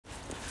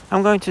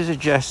I'm going to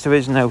suggest there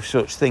is no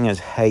such thing as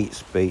hate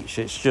speech.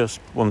 It's just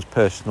one's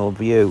personal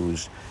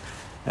views.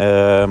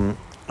 I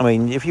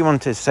mean, if you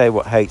want to say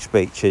what hate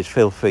speech is,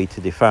 feel free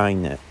to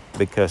define it,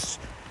 because,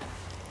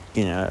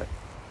 you know,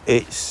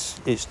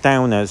 it's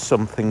down as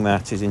something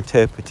that is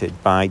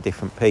interpreted by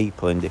different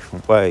people in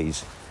different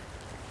ways.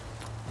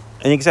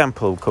 An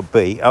example could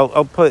be,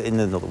 I'll put it in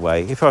another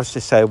way. If I was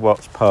to say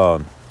what's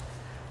porn,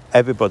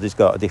 everybody's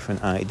got a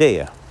different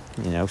idea.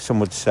 You know,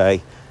 some would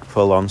say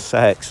full-on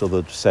sex,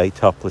 others would say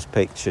topless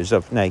pictures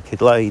of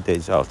naked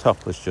ladies, or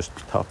just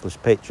topless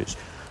pictures.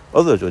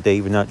 Others would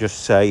even not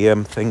just say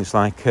things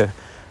like a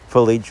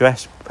fully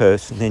dressed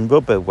person in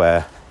rubber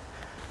wear.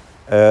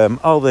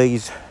 All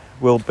these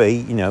will be,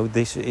 you know,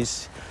 this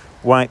is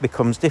why it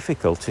becomes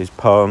difficult. Is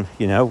porn,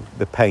 you know,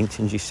 the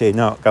paintings you see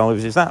in art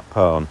galleries, is that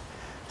porn?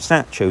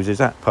 Statues, is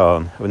that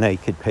porn? Of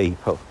naked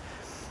people?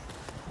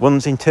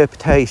 One's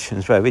interpretation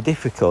is very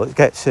difficult. It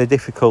gets a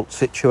difficult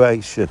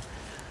situation.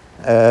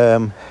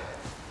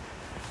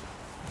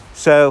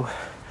 So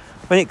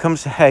when it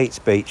comes to hate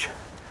speech,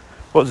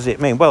 what does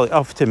it mean? Well, it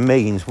often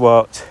means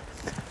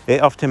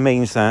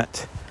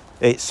that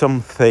it's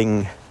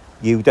something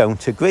you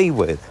don't agree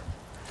with.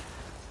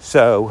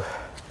 So,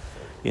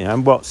 you know,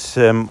 and what's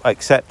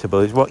acceptable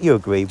is what you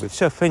agree with.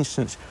 So, for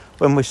instance,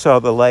 when we saw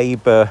the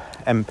Labour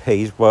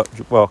MPs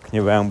walking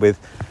around with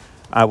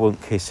 "I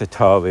won't kiss a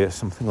Tory" or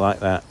something like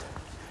that,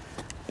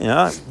 you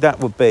know, that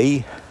would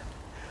be,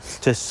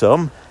 to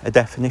some, a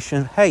definition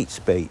of hate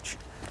speech.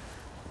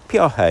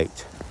 Pure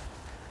hate.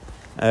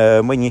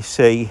 When you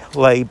see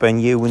Labour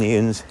and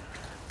unions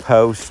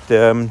post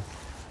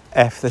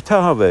 "F the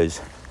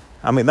Tories,"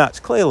 I mean,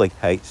 that's clearly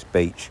hate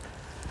speech.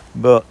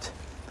 But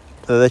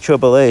the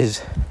trouble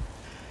is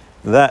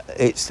that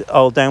it's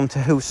all down to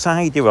whose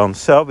side you're on.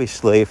 So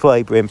obviously, if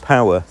Labour in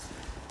power,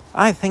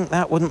 I think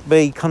that wouldn't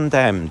be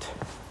condemned.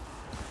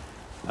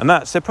 And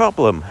that's the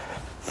problem.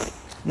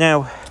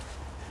 Now,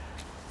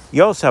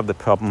 you also have the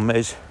problem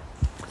is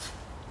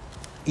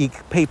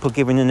people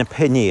giving an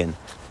opinion.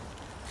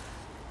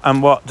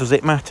 And what does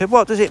it matter?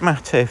 What does it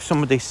matter if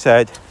somebody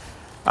said,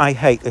 "I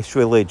hate this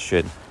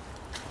religion.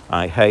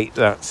 I hate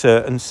that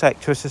certain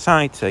sector of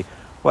society,"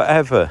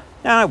 whatever.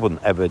 Now, I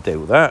wouldn't ever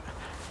do that.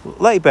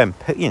 Labour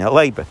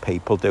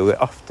people do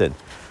it often.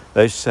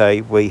 They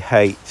say, "We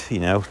hate, you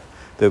know,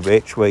 the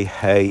rich. We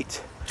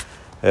hate,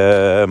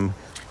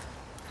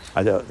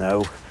 I don't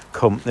know,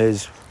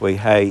 companies. We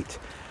hate,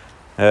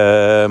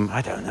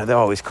 I don't know, they're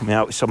always coming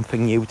out with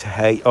something new to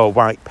hate, or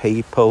white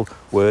people,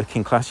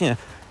 working class, you know,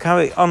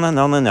 carry on and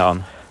on and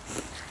on."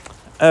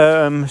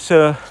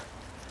 So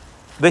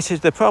this is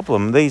the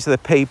problem. These are the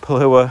people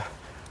who are,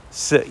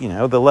 you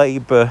know, the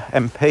Labour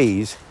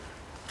MPs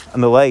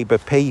and the Labour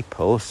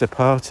people,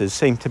 supporters,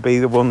 seem to be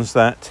the ones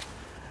that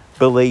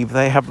believe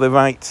they have the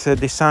right to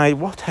decide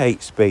what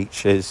hate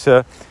speech is.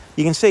 So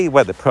you can see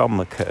where the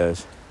problem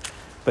occurs.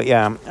 But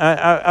yeah,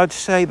 I'd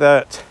say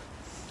that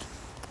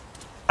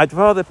I'd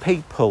rather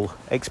people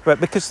express,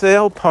 because the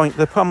whole point,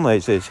 the problem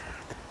is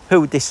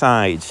who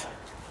decides?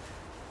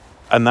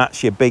 And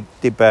that's your big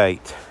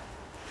debate.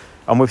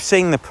 And we've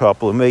seen the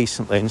problem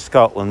recently in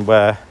Scotland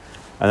where,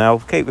 and I'll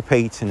keep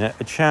repeating it,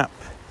 a chap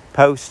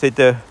posted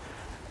a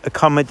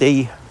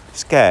comedy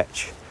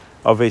sketch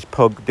of his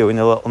pug doing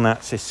a little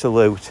Nazi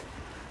salute,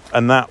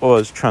 and that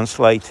was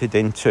translated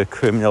into a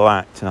criminal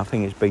act, and I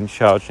think it's been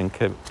charged and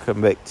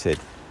convicted.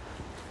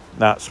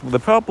 That's the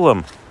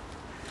problem.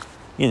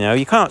 You know,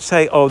 you can't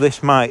say, "Oh,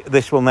 this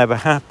will never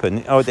happen."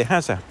 It already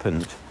has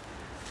happened,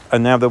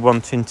 and now they're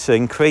wanting to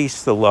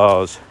increase the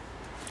laws.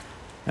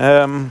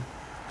 But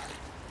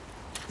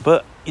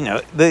you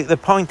know, the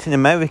point in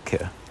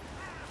America,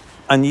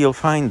 and you'll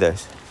find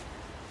this,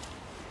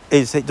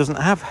 is it doesn't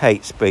have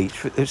hate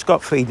speech. It's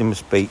got freedom of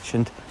speech,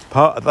 and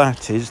part of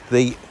that is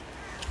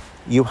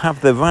you have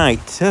the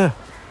right to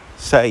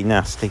say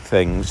nasty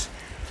things.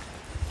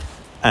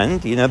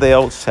 And, you know, the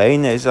old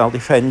saying is, "I'll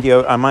defend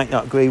you. I might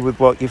not agree with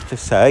what you've to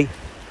say,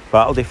 but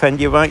I'll defend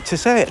your right to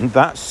say it." And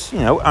that's, you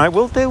know, I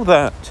will do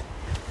that.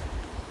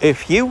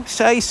 If you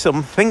say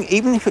something,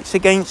 even if it's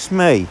against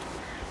me,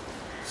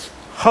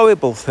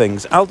 horrible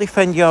things, I'll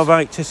defend your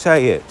right to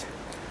say it.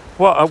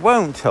 What I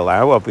won't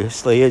allow,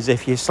 obviously, is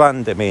if you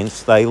slander me and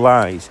say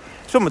lies.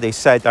 Somebody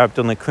said I've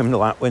done a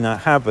criminal act when I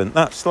haven't.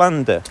 That's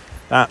slander.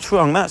 That's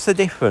wrong. That's the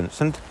difference.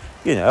 And,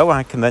 you know,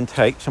 I can then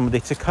take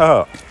somebody to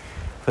court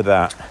for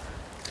that.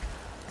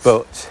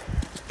 But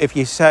if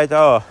you said,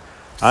 "Oh,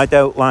 I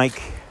don't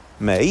like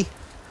me,"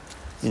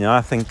 you know,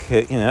 I think,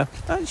 you know,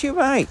 that's your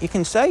right. You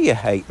can say you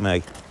hate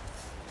me.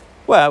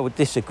 Well, I would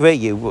disagree.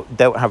 You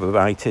don't have a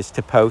right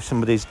to post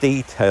somebody's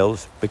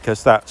details,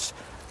 because that's,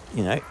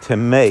 you know, to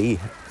me,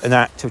 an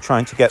act of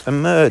trying to get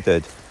them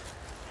murdered.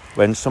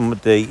 When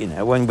somebody, you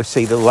know, when we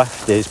see the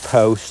lefties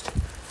post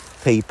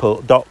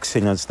people,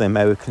 doxing as the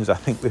Americans, I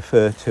think,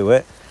 refer to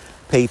it,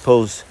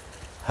 people's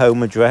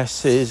home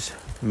addresses,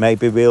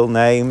 maybe real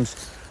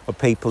names, or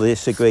people they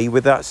disagree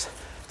with, that's,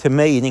 to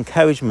me, an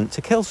encouragement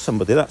to kill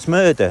somebody. That's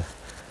murder.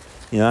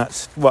 You know,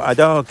 that's what I'd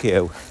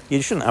argue.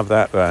 You shouldn't have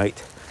that right.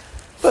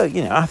 But,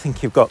 you know, I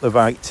think you've got the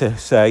right to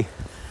say,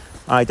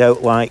 I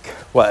don't like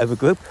whatever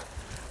group,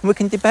 and we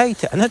can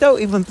debate it. And I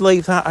don't even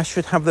believe that I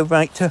should have the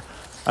right to,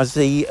 as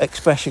the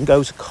expression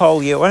goes,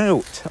 call you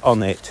out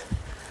on it.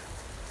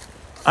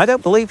 I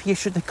don't believe you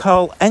should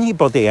call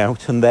anybody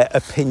out on their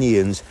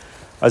opinions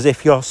as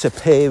if you're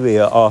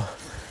superior or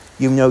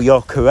you know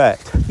you're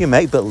correct. You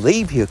may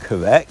believe you're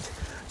correct,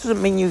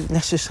 doesn't mean you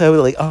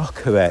necessarily are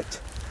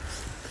correct.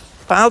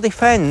 But I'll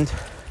defend,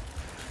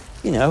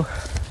 you know,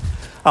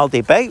 I'll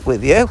debate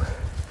with you.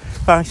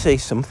 If I see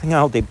something,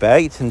 I'll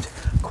debate and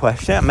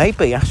question it,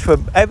 maybe ask for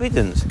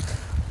evidence.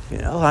 You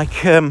know, like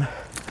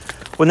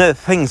one of the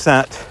things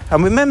that,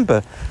 and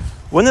remember,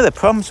 one of the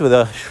problems with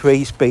a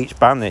free speech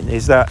banning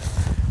is that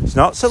it's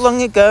not so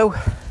long ago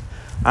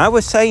I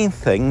was saying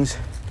things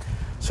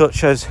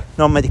such as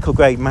non-medical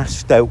grade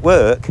masks don't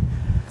work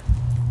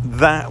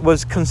that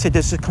was considered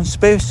as a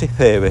conspiracy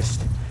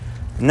theorist.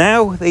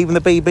 Now even the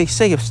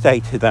BBC have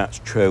stated that's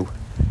true.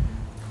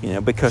 You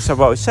know, because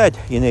I've always said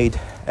you need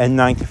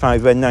N95,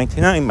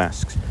 N99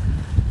 masks.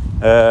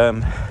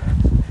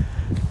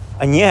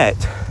 And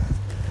yet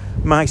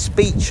my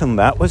speech on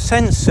that was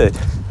censored.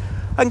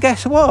 And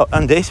guess what?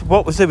 And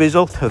what was the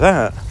result of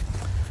that?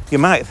 You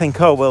might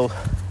think, oh, well,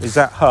 is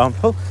that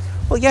harmful?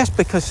 Well, yes,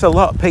 because a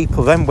lot of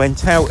people then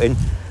went out in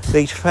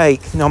these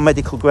fake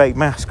non-medical grade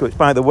masks, which,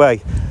 by the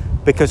way,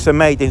 because they're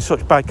made in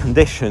such bad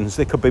conditions,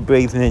 they could be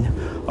breathing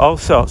in all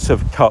sorts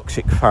of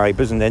toxic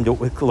fibres and end up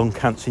with lung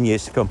cancer in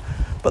years to come.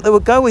 But they were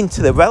going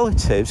to their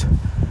relatives,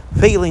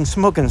 feeling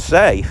smug and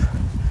safe,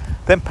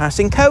 then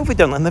passing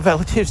COVID on, and the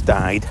relatives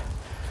died.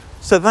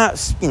 So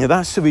that's, you know,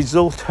 that's the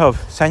result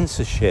of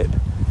censorship.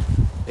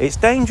 It's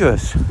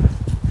dangerous.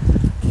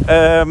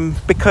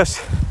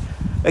 Because,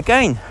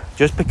 again,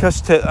 just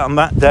because on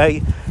that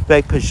day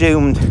they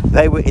presumed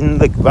they were in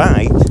the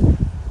right,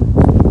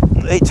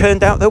 it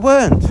turned out they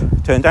weren't.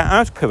 It turned out I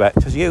was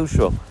correct, as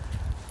usual.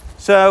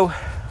 So,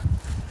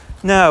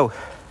 no,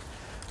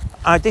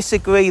 I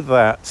disagree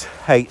that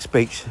hate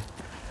speech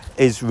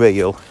is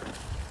real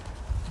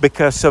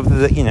because of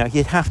the, you know,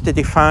 you'd have to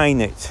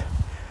define it.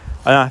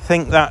 And I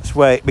think that's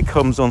where it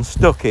becomes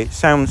unstuck. It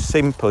sounds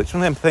simple. It's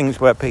one of them things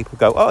where people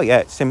go, oh yeah,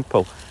 it's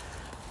simple.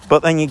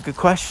 But then you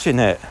question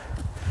it.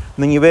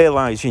 And then you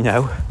realise, you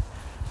know,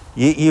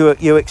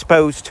 you're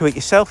exposed to it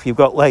yourself. You've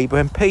got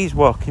Labour MPs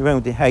walking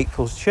around in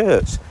hateful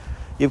shirts.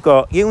 You've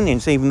got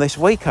unions. Even this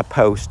week I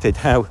posted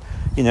how,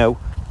 you know,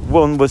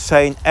 one was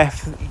saying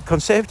F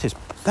Conservatives.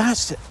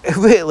 That's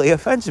really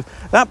offensive.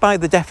 That, by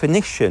the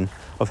definition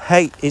of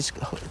hate, is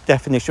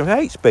definition of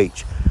hate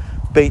speech.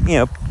 But, you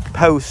know,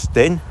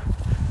 posting,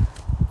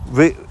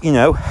 you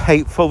know,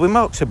 hateful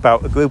remarks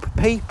about a group of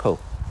people.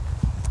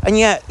 And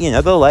yet, you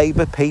know, the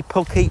Labour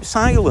people keep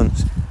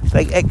silent.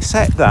 They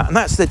accept that. And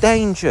that's the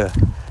danger.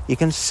 You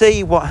can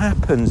see what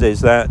happens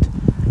is that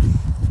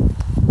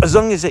as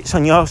long as it's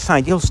on your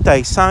side, you'll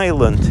stay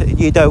silent.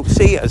 You don't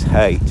see it as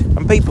hate.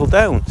 And people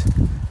don't.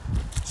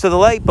 So the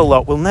Labour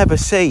lot will never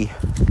see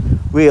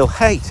real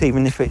hate,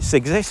 even if it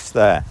exists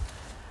there.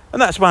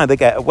 And that's why they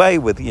get away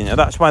with, you know,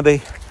 that's why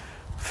they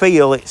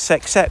feel it's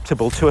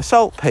acceptable to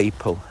assault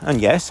people.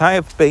 And yes, I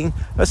have been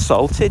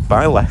assaulted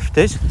by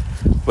lefties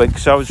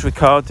because I was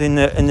recording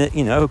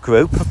a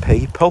group of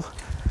people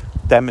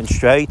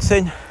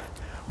demonstrating.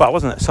 Well, I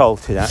wasn't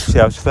assaulted,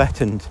 actually. I was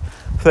threatened.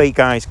 3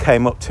 guys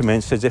came up to me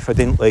and said if I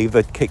didn't leave,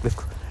 they'd kick the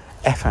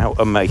F out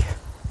of me.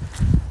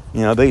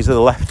 You know, these are the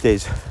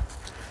lefties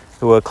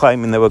who were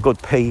claiming they were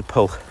good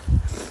people.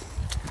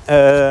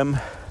 And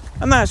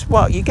that's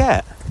what you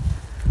get.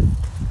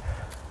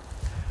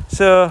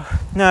 So,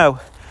 no,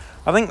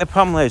 I think the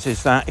problem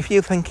is that if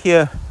you think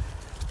you're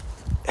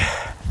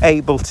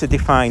able to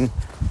define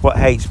what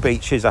hate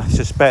speech is, I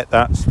suspect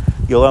that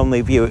you'll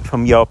only view it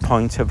from your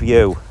point of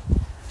view.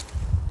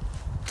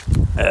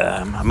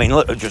 I mean,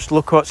 just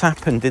look what's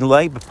happened in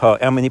Labour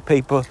Party. How many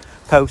people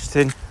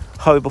posting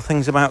horrible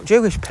things about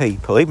Jewish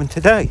people, even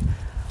today.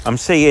 I'm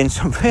seeing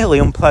some really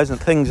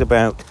unpleasant things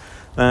about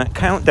that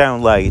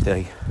countdown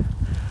lady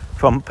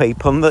from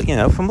people that, you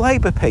know, from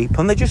Labour people,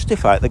 and they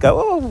justify it. They go,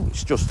 oh,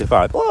 it's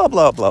justified, blah,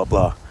 blah, blah,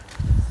 blah.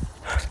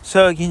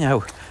 So, you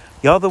know,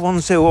 you're the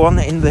ones who are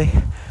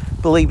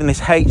believe in this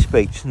hate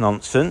speech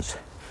nonsense,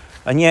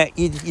 and yet,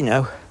 you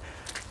know,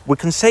 we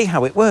can see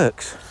how it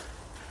works.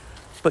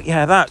 But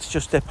yeah, that's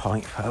just a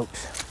point,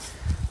 folks.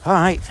 All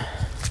right.